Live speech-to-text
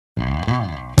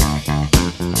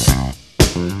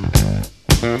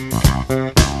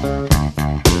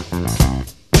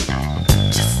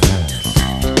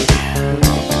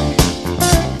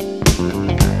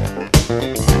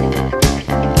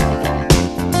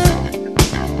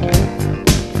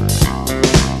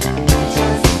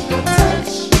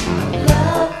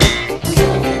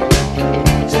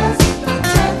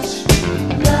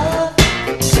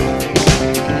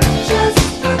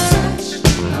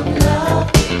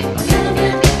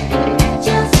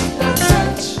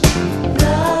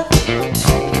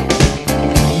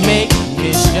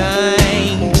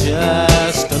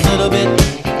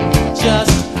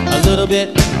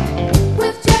Bit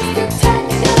with just a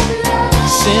touch of love.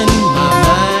 Send my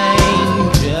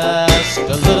mind just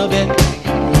a little bit,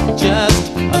 just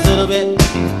a little bit.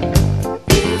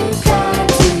 You got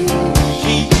to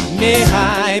keep me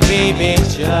high, baby,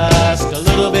 just a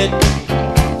little bit,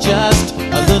 just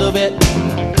a little bit.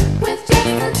 With just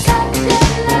a touch of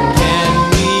love. Can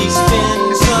we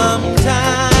spend some time?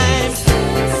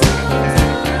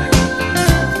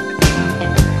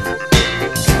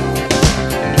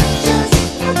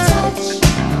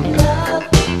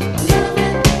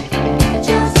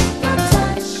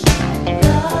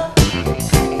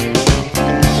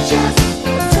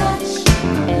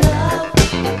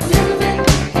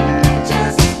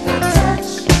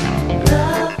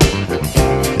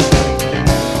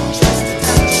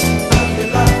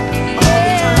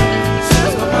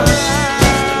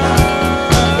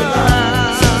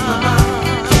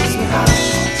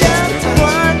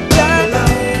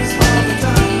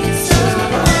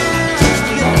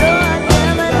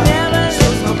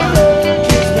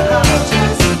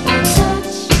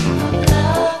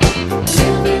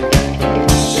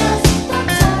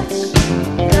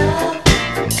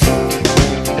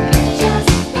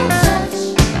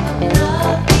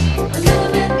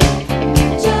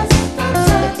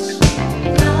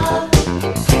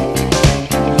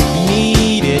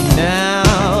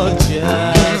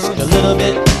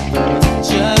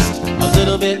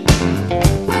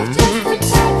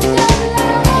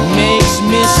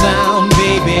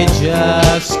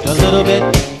 Just a little bit,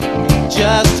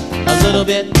 just a little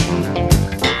bit.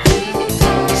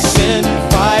 Send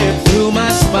fire through my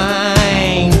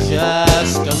spine.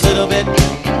 Just a little bit,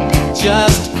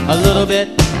 just a little bit.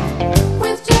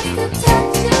 With just a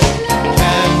touch of love.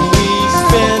 Can we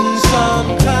spend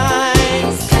some time?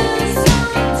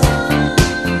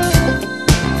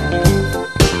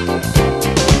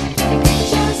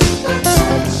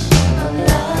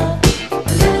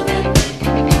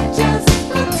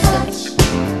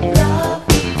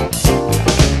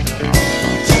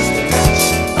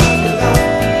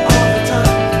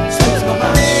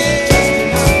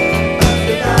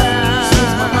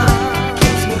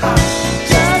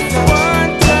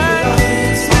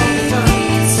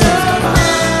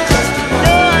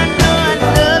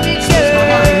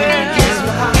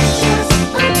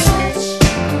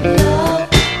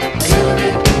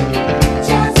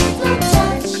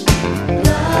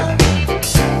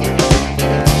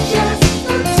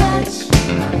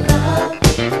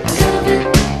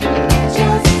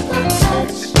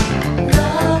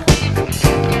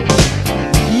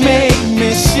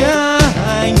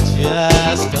 Shine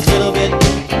just a little bit,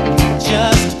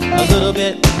 just a little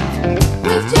bit.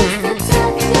 With just a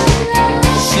touch of love.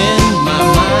 Send my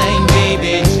mind,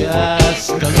 baby,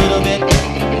 just a little bit,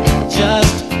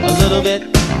 just a little bit.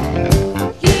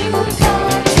 You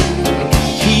got to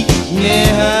keep me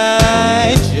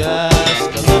high, just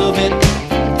a little bit,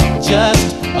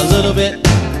 just a little bit.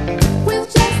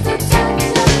 With just a touch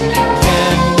of love.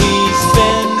 Can we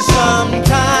spend some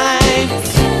time?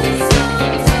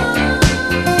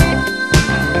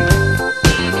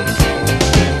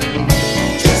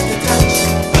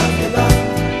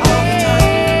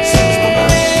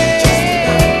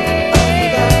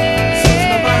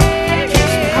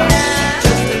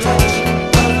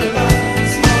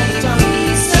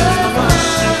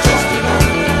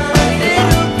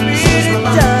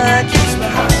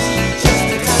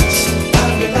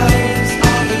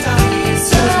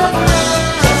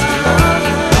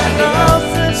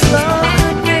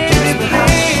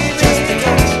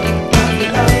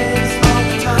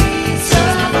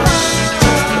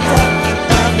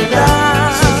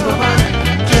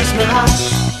 Kiss me hot.